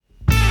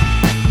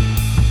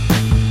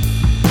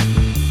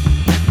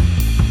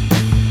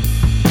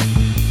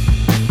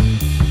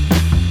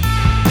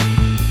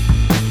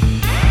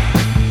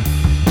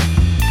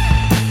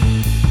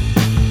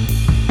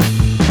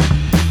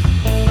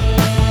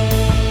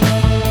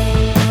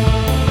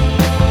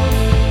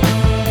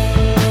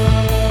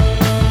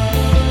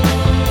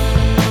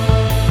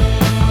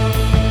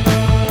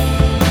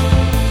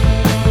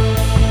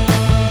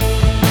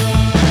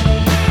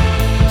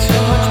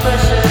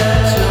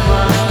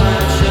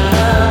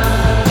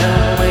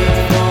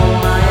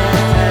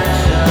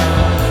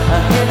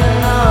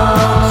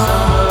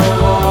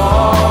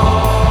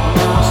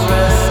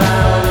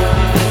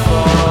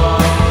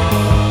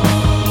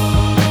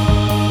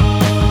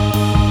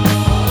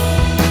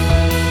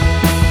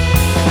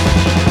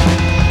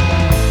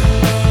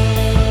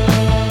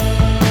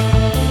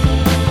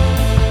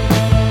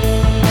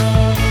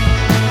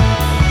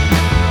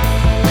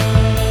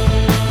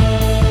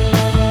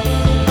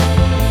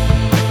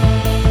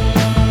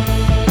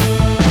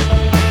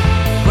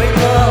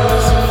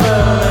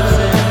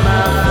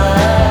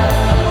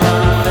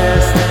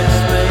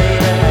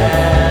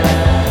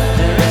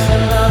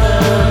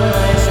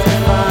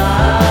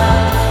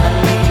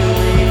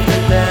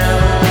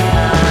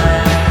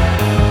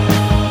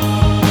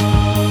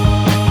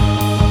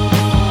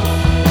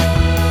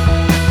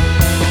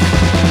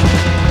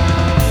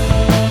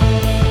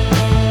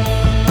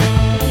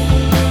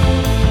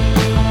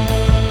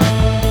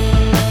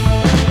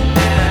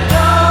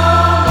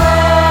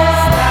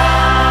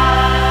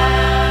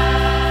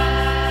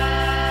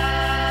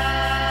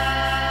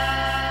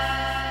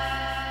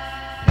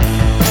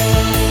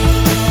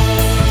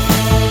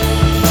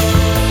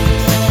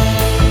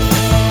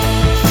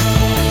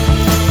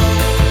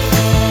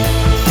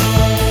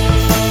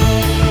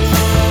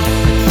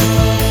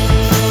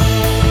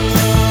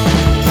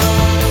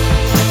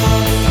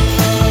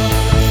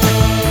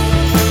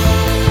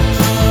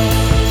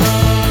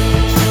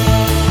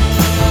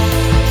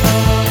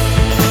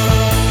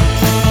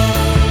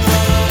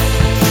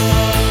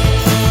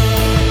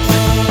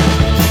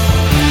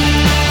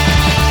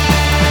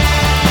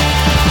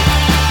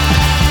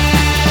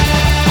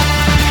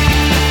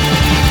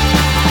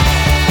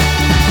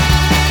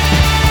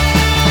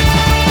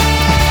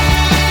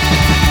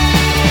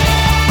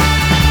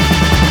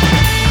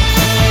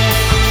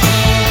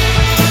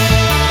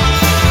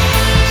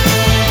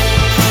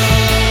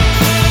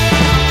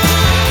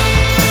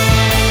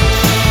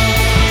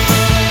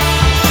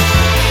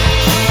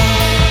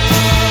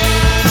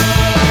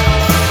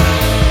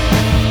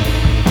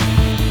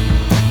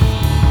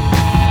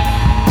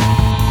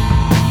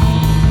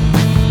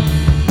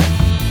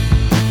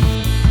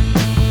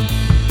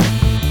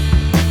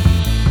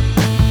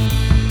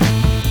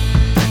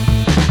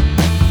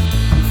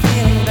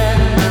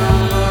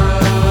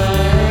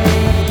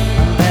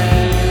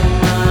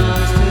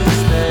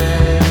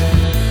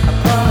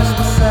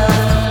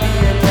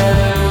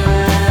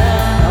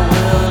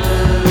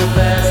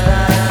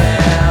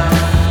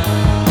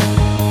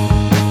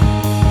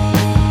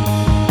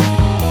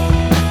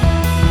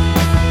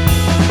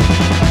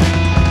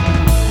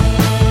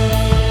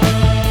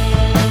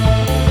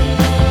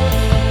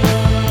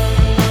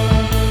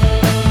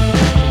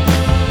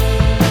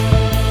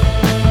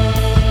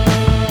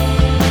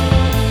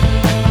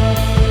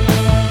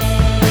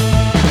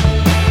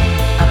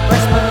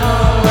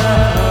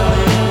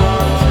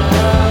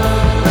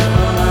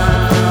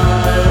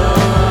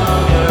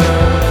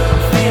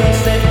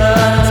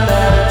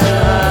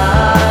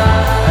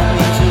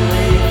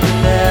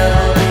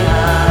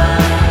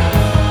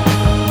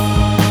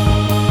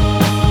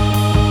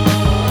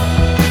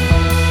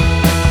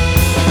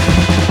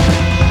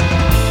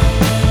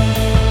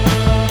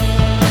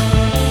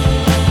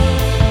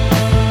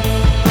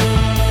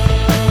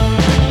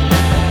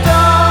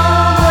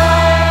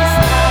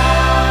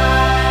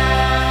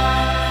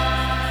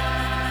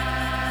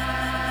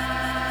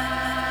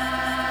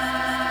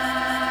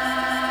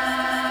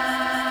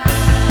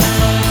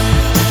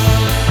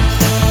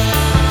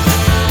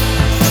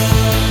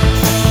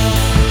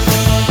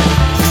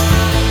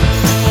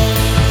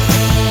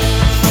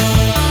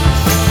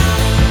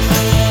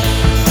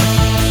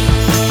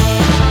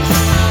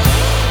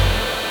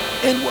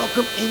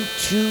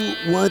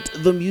What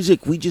the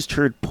Music. We just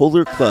heard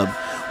Polar Club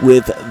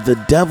with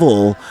The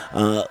Devil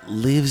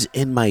Lives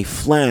in My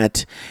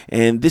Flat.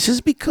 And this has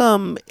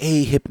become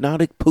a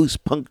hypnotic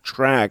post-punk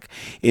track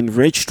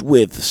enriched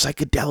with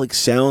psychedelic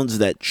sounds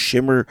that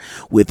shimmer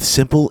with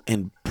simple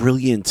and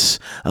brilliance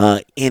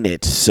in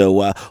it.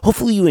 So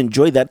hopefully you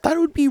enjoyed that. Thought it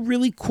would be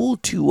really cool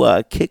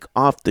to kick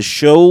off the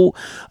show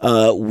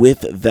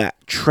with that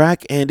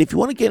track. And if you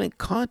want to get in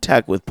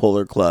contact with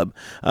Polar Club,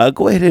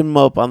 go ahead and hit them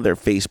up on their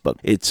Facebook.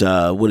 It's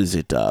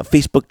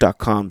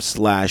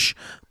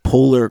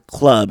facebook.com/Polar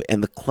Club,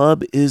 and the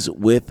club is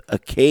with a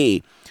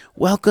K.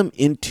 Welcome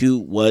into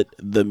What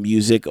the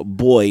Music.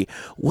 Boy,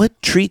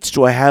 what treats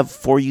do I have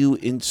for you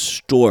in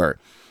store?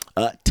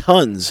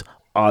 Tons,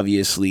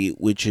 obviously,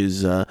 which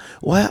is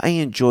why I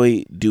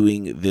enjoy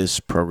doing this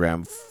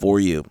program for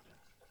you.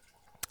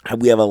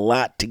 We have a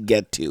lot to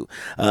get to.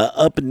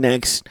 Up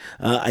next,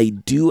 I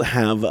do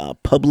have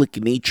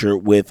Public Nature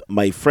with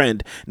my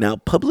friend. Now,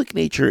 Public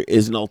Nature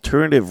is an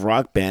alternative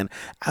rock band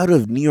out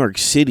of New York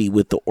City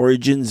with the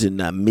origins in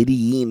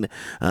Medellin,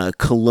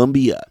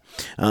 Colombia.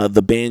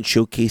 The band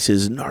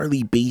showcases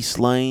gnarly bass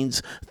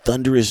lines,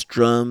 thunderous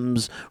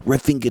drums,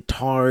 riffing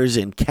guitars,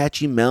 and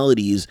catchy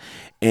melodies,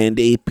 and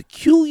a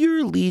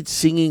peculiar lead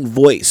singing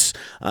voice.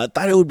 I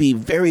thought it would be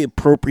very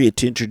appropriate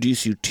to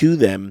introduce you to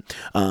them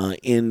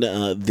in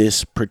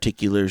this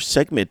particular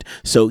segment.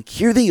 So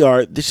here they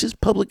are. This is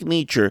Public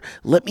Nature.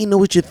 Let me know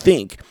what you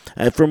think.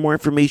 For more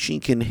information,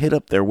 you can hit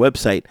up their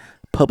website,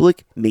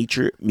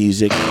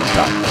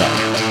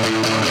 publicnaturemusic.com.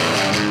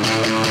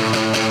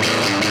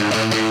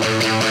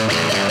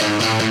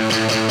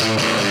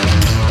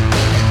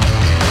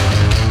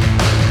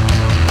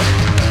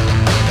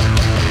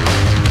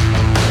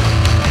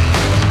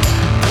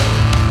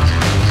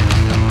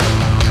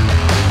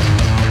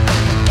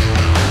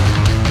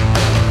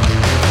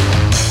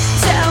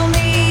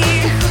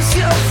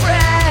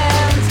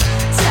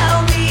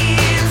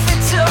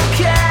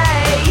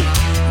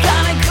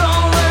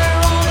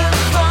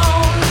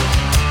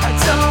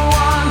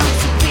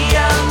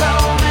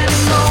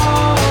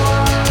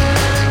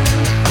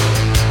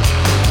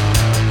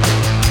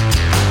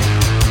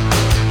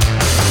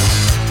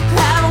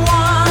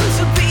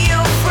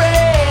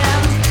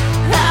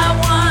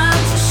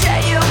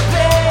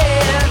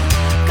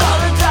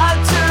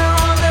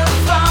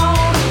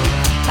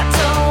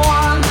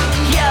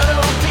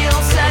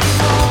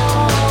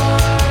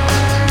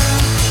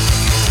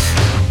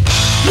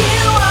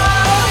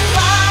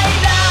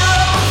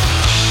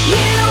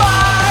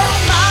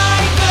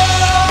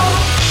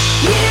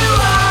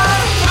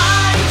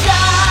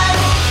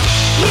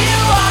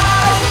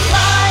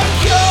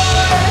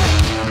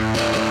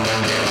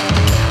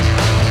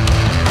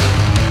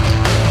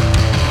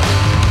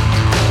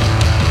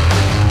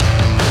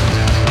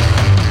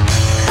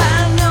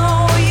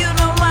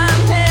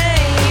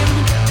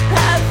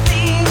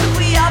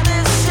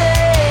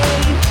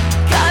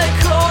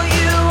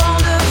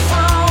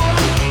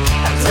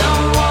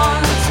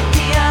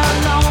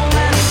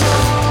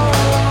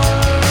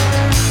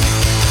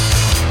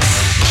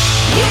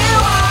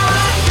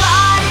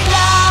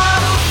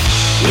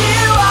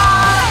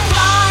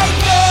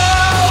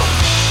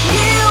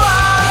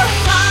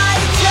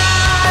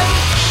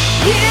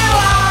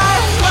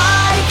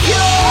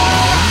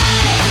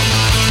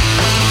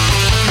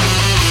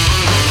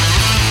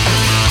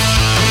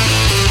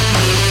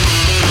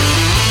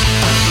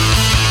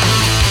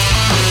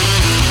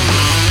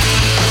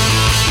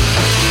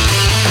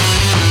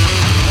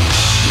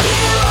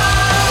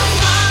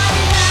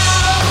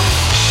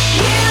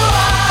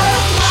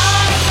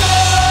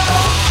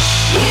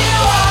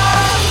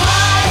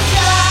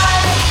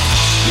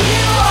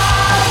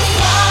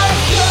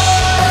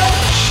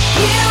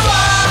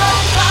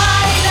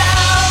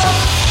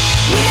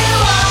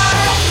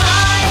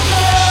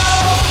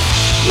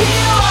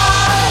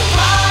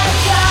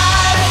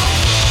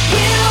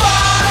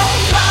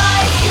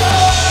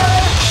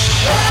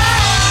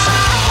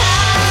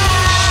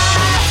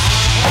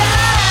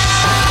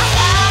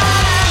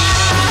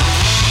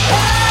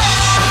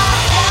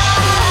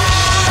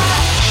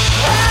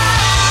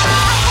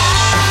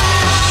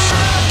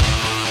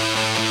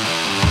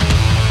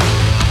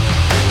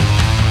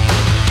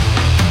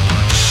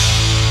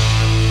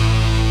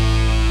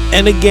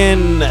 And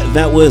again,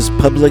 that was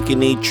Public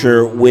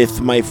Nature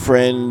with my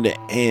friend,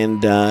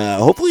 and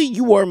hopefully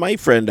you are my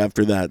friend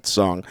after that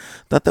song.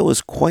 Thought that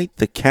was quite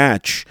the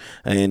catch,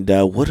 and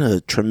what a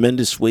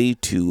tremendous way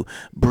to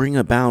bring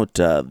about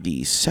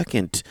the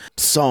second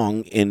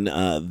song in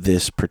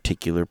this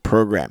particular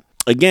program.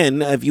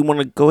 Again, if you want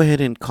to go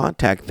ahead and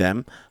contact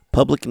them,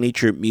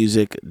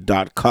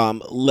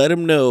 publicnaturemusic.com. Let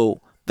them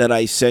know that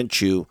I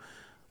sent you,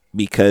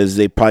 because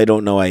they probably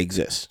don't know I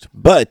exist.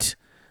 But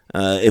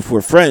if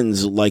we're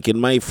friends, like in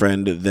my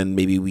friend, then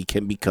maybe we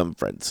can become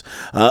friends.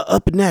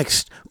 Up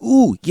next,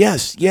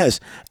 yes,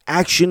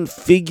 Action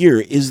Figure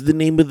is the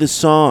name of the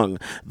song.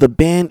 The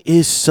band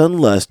is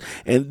Sunlust,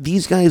 and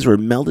these guys were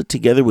melded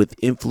together with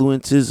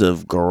influences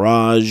of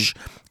garage,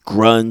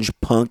 grunge,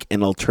 punk,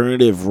 and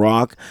alternative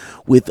rock.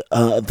 With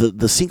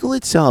the single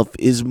itself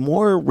is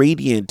more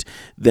radiant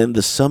than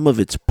the sum of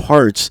its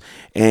parts,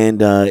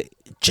 and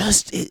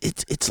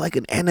it's like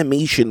an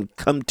animation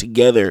come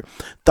together.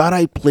 Thought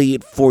I'd play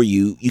it for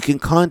you. You can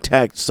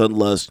contact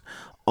Sunlust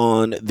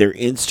on their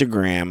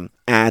Instagram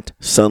at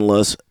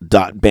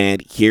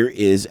sunlust.band. Here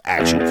is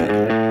Action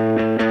Figure.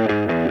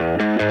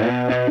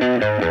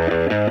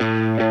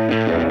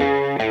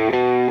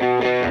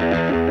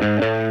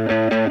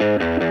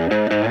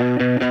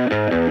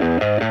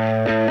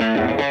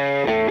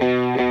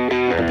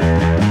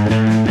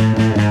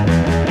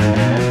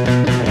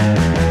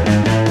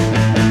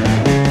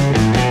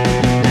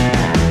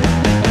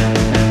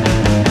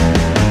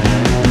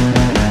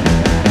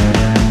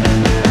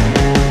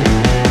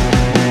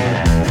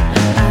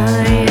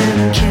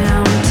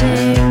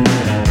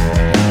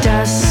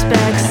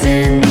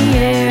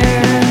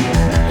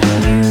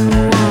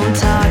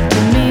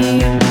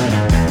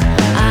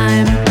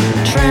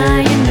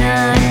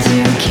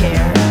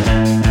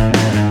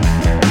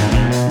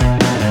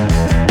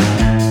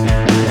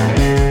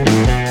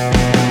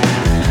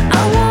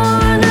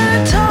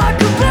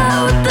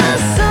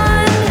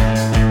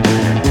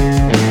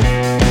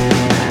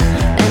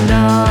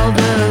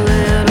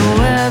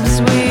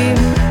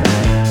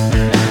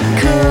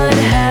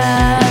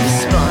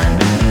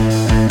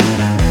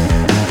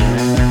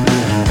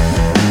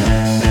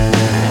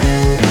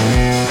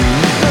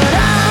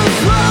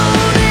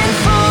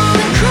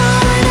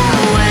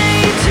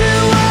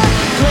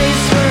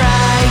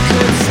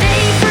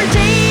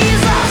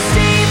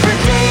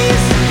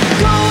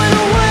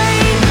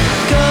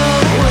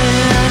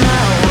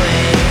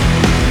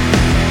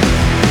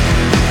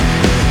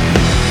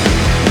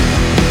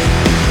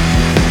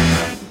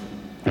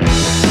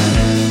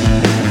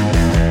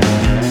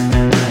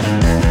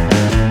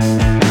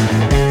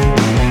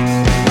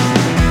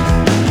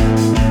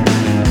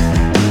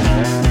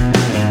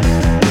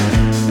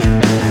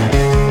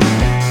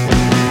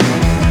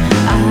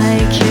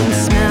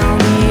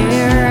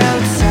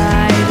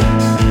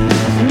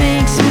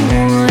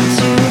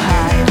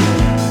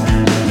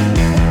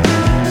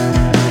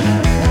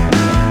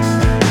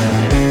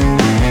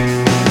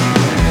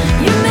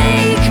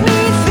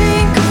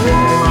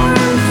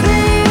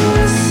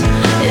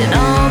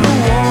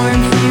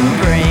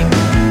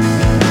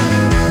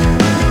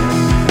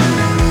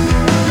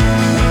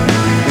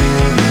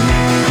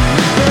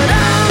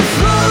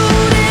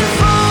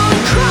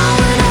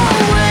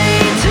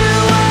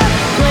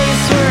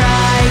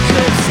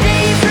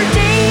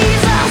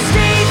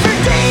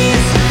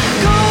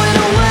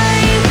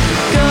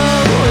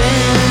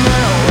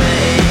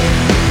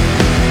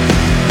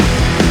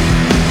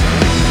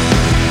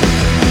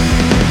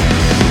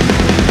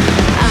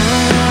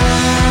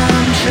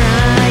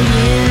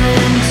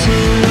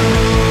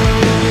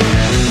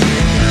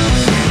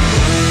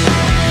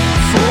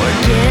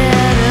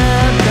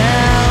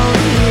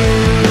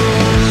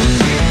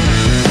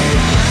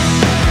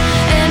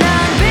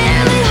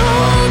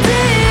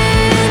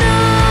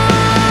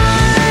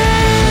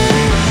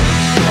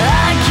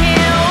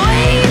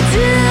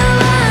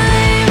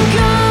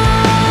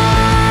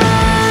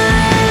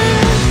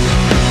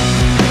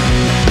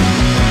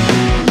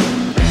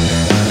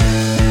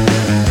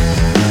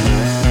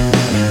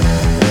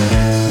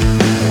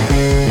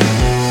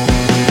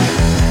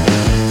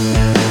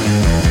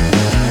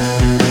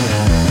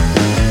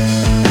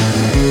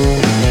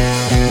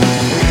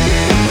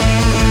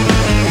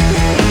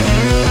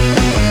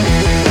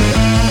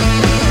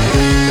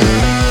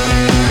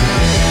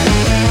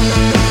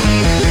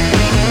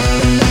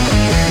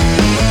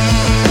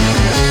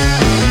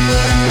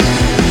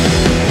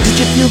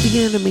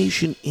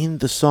 Animation in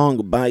the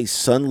song by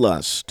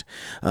Sunlust.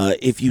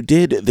 If you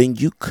did, then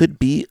you could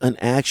be an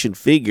action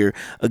figure.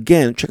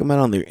 Again, check them out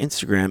on their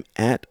Instagram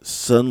at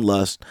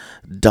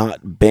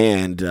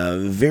sunlust.band.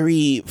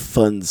 Very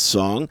fun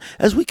song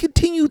as we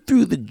continue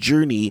through the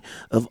journey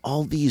of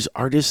all these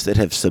artists that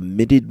have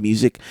submitted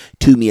music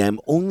to me. I'm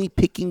only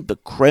picking the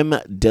creme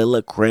de la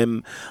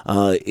creme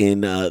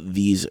in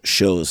these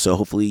shows, so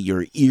hopefully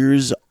your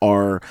ears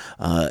are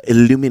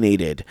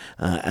illuminated,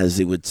 as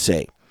they would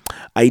say.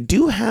 I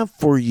do have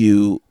for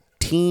you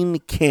Teen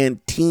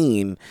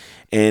Canteen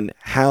and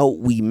How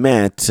We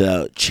Met,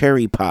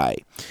 Cherry Pie.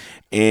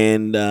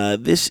 And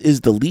this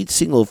is the lead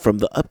single from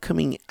the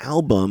upcoming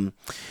album,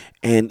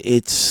 and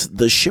it's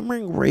the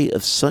shimmering ray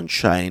of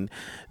sunshine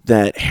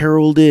that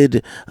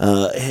heralded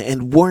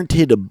and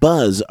warranted a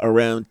buzz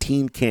around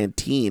Teen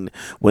Canteen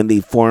when they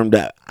formed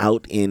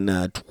out in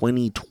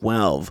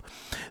 2012.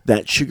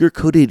 That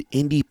sugar-coated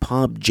indie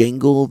pop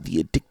jangle,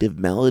 the addictive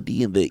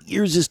melody, and the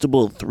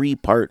irresistible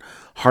three-part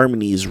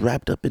harmonies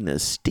wrapped up in a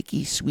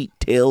sticky, sweet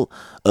tale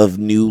of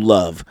new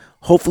love.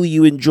 Hopefully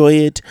you enjoy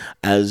it,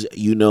 as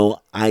you know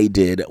I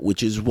did,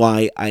 which is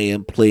why I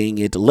am playing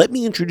it. Let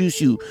me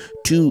introduce you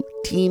to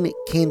Teen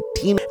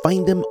Canteen.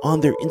 Find them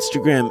on their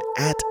Instagram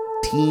at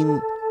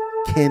Teen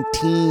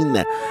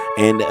Canteen.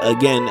 And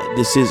again,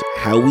 this is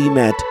How We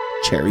Met,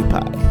 Cherry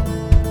Pie.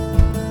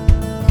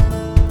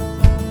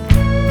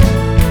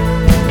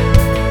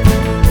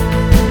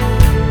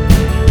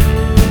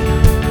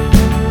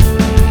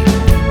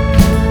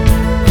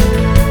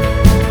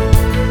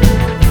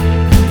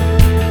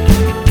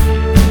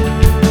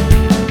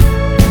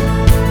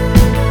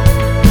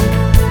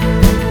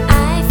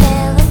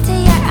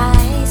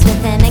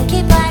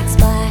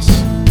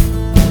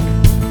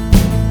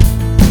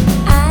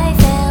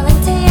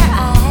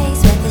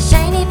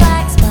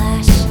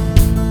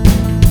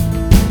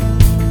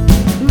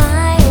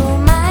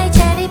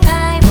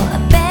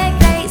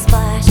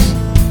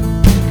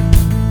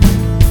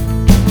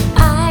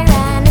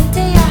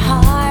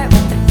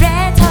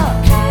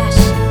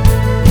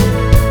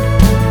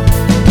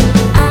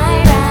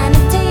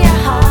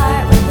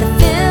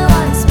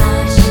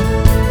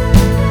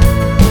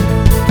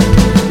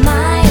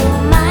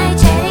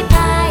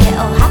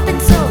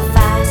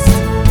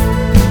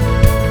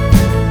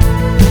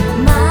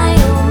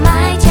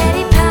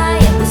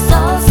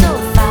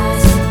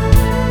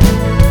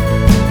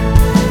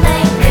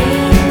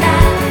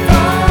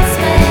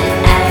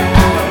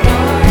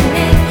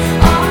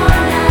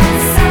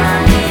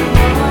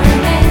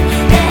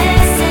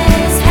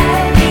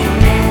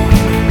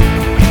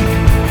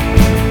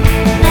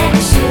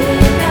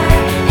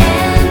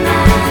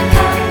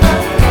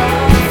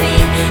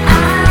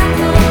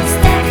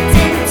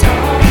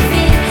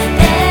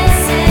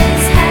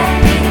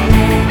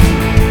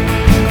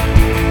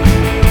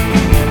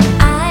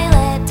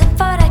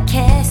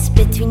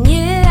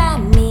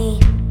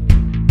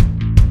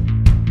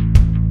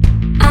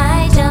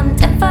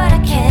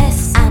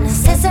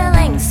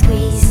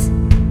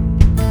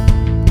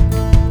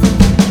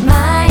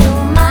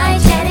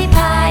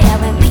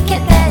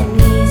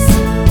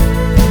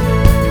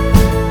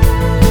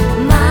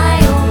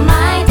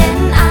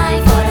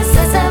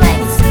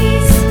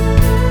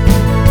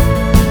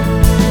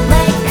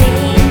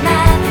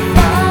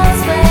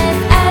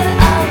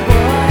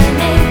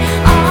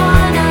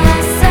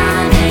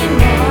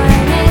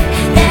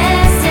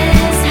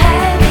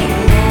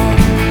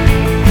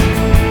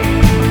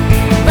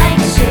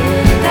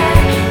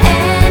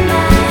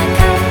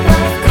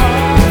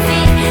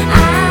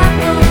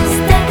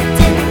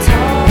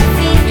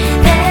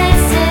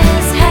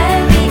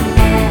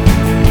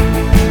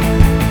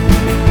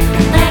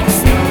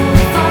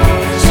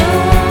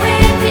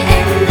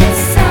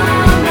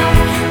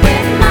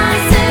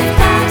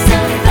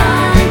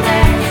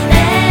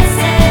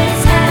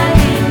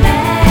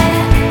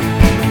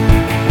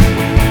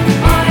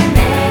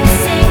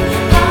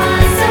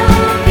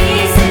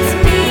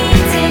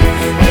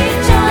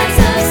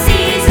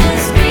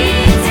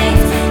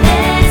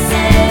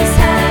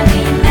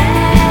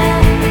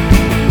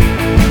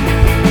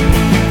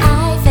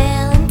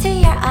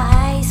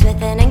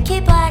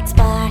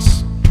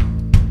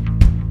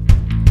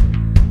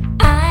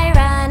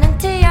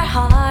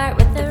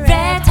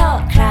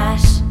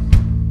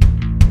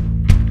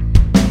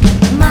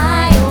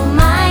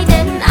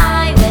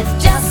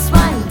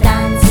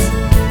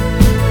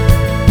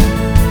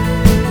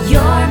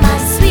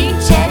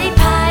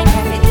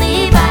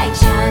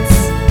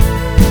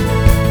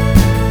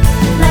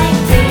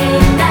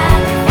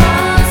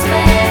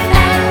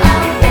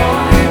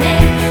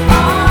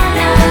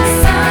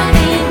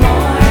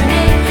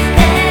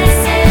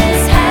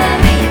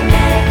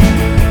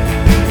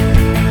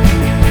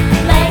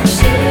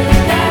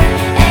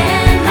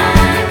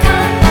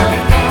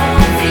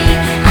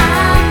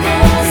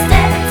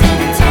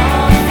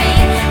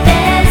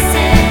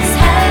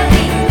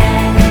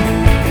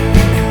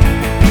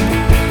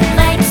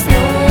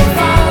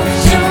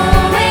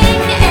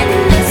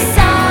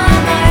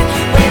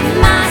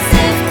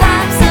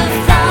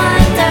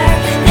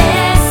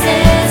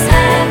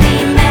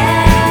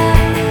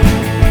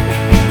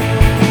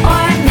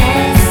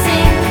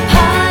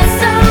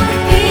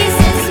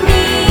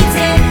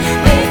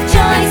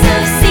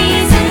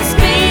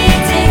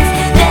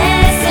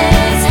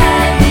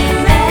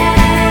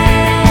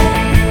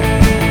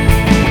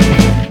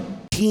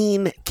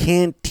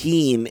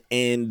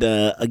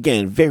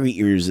 again, very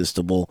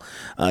irresistible.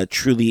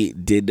 Truly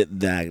did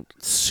that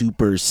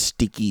super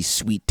sticky,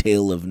 sweet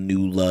tale of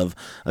new love.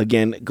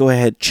 Again, go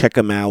ahead, check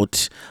them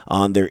out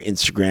on their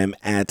Instagram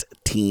at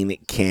Teen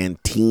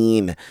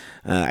Canteen.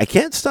 I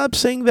can't stop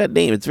saying that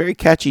name. It's very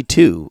catchy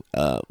too,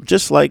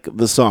 just like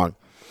the song.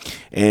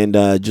 And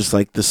just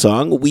like the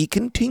song, we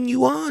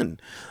continue on.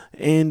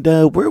 And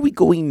where are we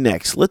going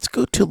next? Let's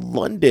go to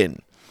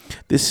London.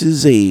 This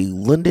is a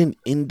London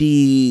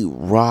indie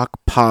rock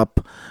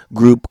pop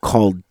group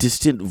called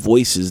Distant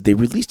Voices. They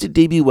released a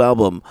debut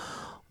album,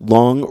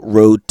 Long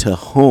Road to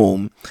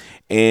Home.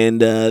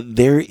 And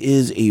there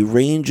is a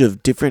range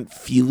of different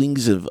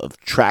feelings of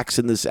tracks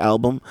in this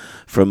album,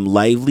 from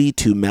lively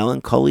to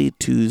melancholy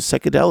to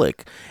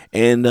psychedelic.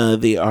 And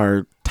they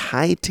are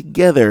tied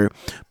together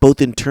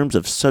both in terms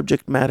of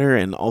subject matter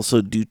and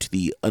also due to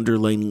the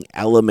underlying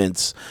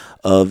elements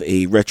of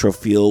a retro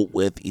feel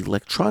with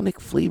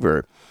electronic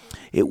flavor.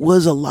 It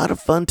was a lot of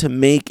fun to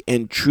make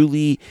and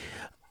truly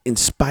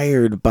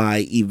inspired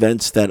by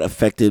events that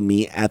affected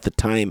me at the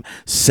time,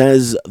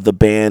 says the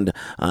band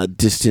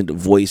Distant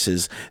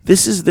Voices.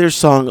 This is their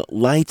song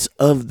Lights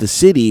of the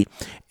City,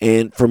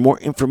 and for more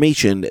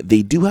information,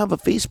 they do have a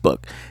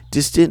Facebook,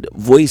 Distant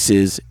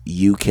Voices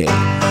UK.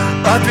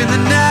 Up in the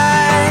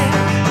night,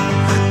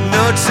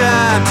 no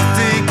time to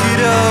think it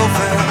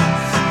over.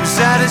 Was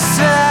out of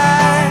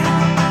sight,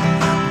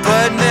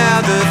 but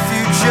now the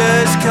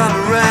future's come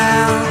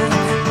around.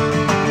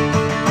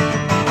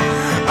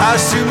 I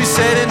assume you're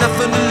setting up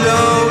on a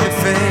low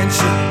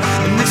adventure,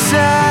 and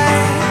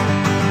inside,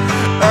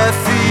 our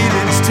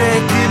feelings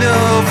taking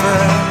over.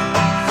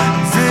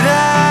 That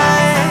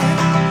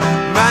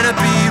I might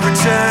not be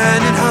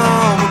returning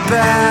homeward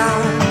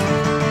bound.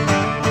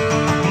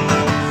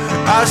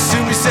 I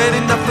assume you're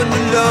setting up on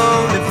a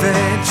lone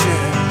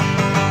adventure.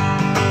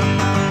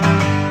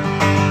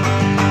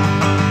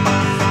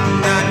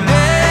 And I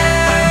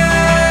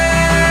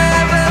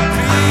never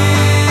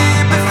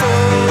been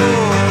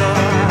before,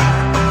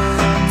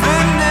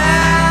 but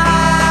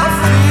now I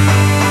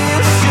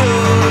feel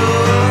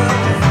sure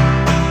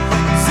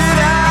that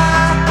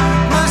I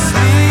must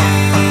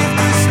leave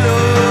this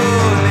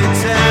lonely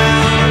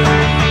town.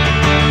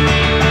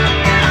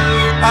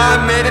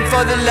 I'm heading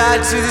for the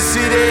lights of the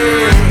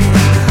city.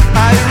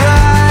 I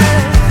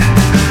arrive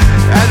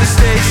at the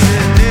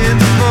station in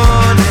the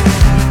morning.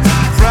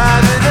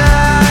 Private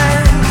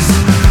eyes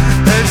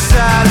and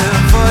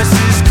silent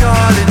voices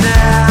calling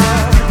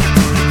out.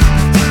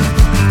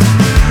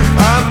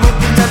 I'm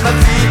hoping that my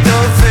feet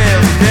don't fail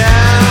me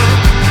now.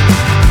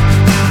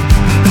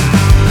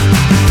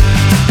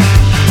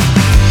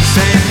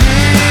 Saying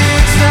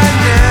it's not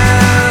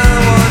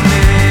now or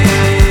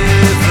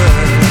never.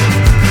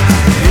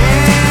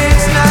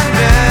 It's not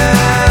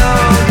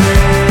now or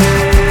never,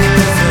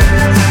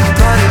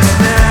 but it's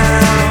now.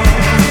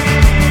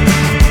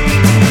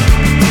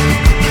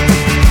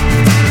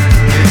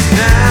 It's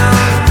now. I've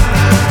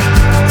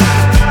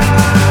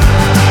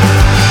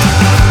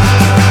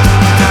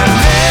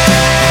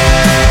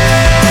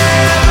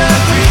never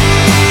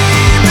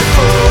been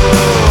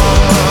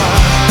before,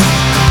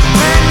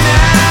 but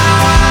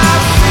now I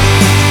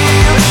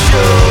feel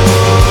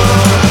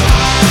sure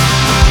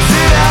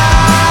that I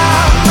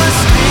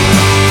must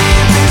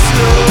leave this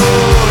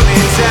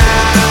lonely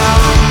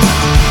town.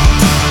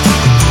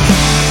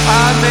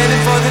 I'm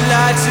heading for the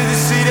lights of the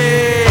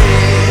city.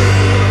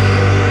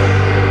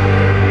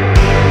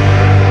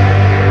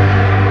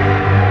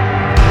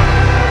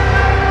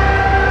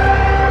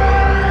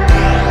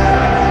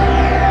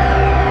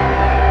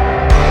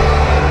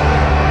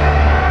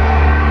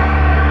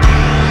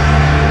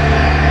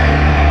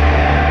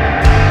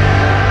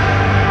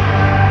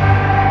 I'm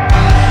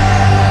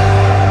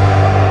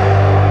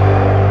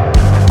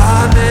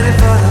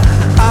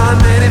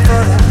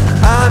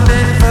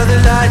heading for the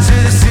lights of the city. I'm heading for the lights of the city. I'm heading for the lights of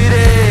the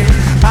city.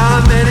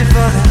 I'm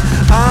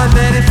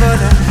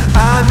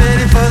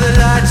heading for the lights of the city. I'm heading for the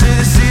lights of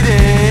the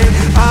city.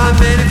 I'm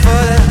heading for the lights of the city. I'm heading for the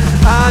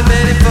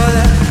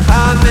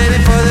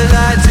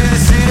lights of the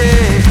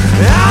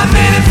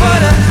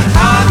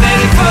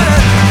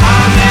city.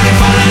 I'm heading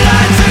for the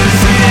lights of the city.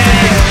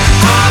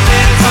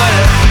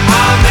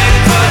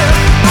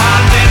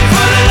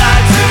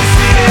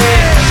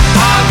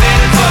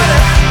 I'm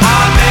heading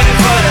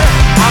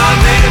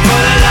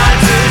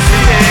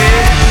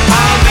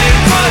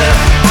for the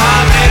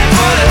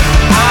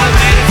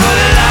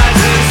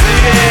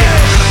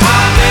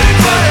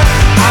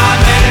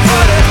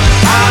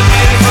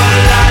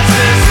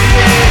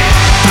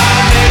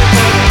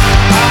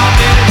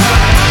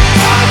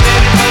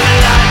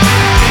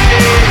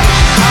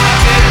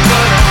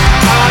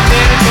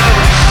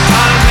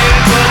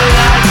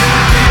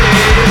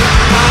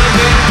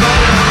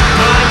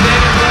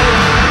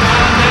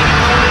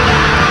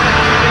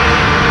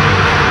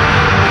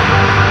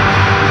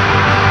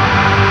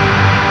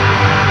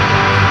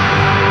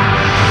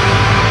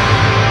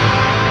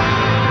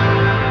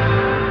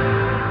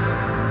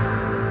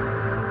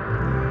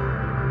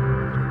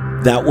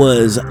That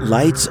was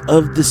Lights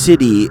of the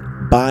City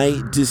by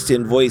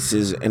Distant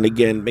Voices. And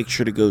again, make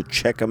sure to go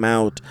check them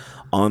out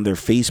on their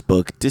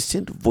Facebook,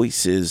 Distant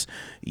Voices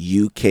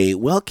UK.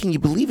 Well, can you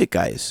believe it,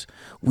 guys?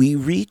 We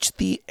reached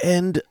the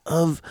end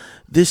of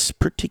this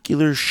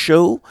particular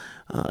show,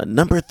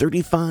 number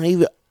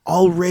 35,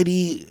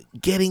 already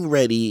getting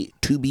ready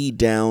to be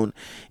down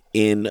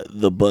in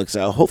the books.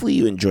 Hopefully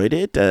you enjoyed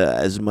it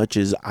as much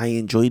as I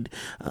enjoyed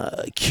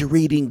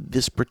curating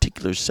this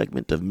particular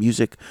segment of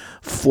music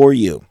for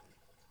you.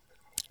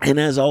 And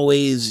as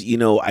always,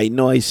 I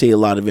know I say a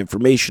lot of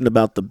information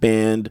about the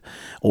band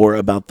or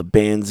about the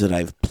bands that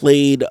I've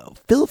played.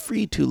 Feel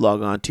free to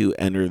log on to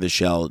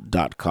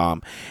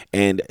entertheshell.com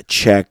and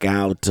check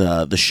out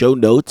the show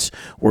notes,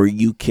 where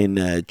you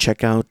can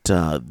check out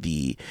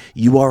the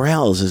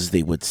URLs, as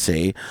they would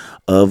say,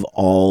 of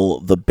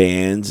all the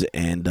bands,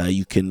 and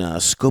you can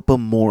scope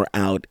them more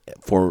out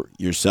for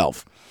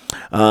yourself.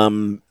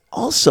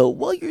 Also,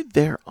 while you're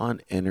there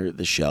on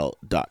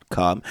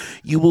entertheshell.com,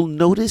 you will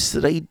notice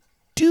that I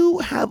do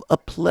have a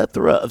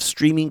plethora of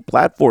streaming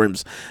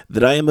platforms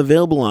that I am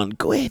available on.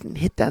 Go ahead and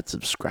hit that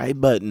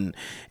subscribe button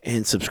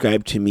and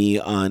subscribe to me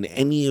on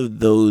any of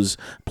those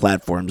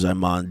platforms.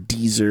 I'm on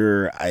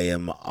Deezer, I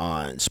am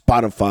on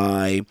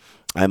Spotify,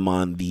 I'm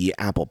on the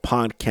Apple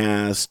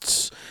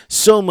Podcasts,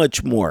 so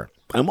much more.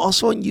 I'm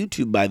also on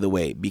YouTube, by the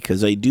way,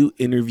 because I do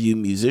interview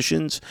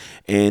musicians,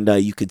 and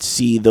you could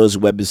see those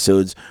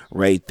webisodes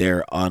right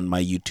there on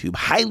my YouTube.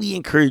 Highly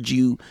encourage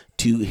you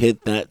to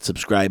hit that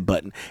subscribe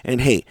button.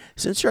 And hey,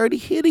 since you're already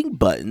hitting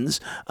buttons,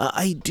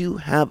 I do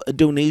have a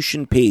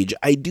donation page.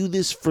 I do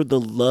this for the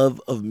love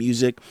of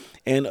music,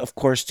 and of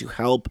course to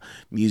help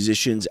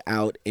musicians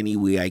out any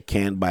way I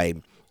can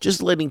by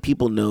just letting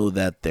people know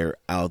that they're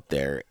out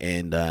there.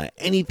 And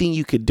anything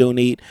you could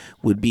donate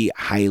would be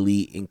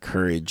highly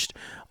encouraged.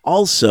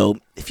 Also,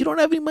 if you don't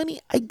have any money,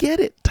 I get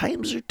it.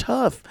 Times are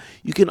tough.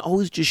 You can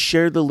always just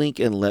share the link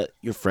and let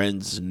your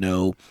friends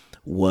know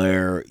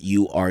where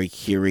you are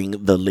hearing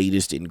the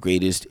latest and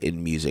greatest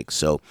in music.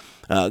 So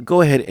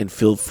go ahead and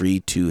feel free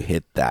to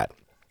hit that.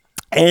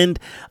 And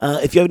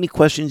if you have any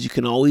questions, you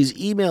can always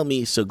email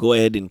me. So go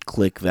ahead and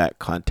click that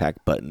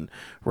contact button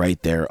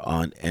right there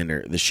on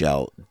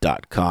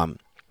entertheshell.com.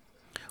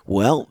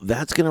 Well,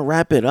 that's going to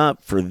wrap it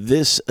up for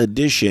this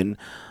edition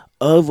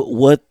of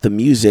What the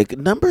Music,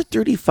 number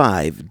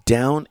 35,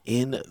 down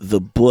in the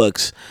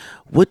books.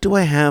 What do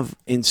I have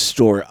in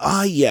store?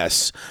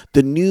 Yes,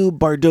 the new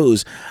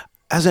Bardos.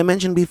 As I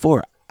mentioned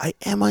before, I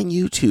am on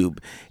YouTube,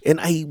 and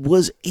I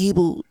was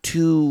able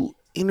to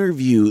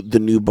interview the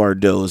new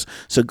Bardos,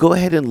 so go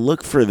ahead and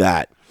look for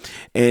that.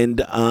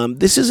 And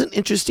this is an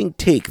interesting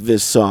take,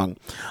 this song,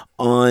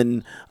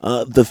 on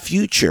the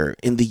future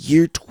in the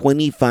year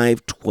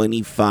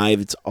 2525.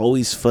 It's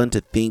always fun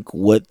to think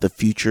what the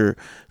future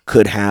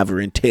could have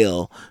or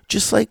entail,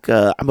 just like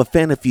I'm a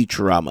fan of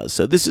Futurama,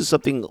 so this is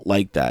something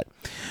like that.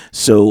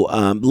 So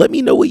let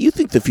me know what you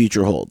think the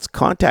future holds.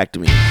 Contact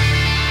me.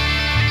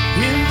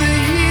 In the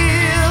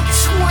year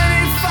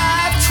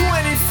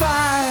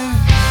 2525,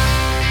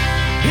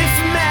 if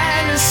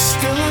man is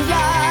still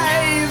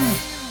alive,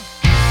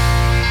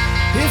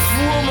 if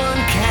woman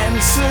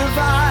can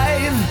survive,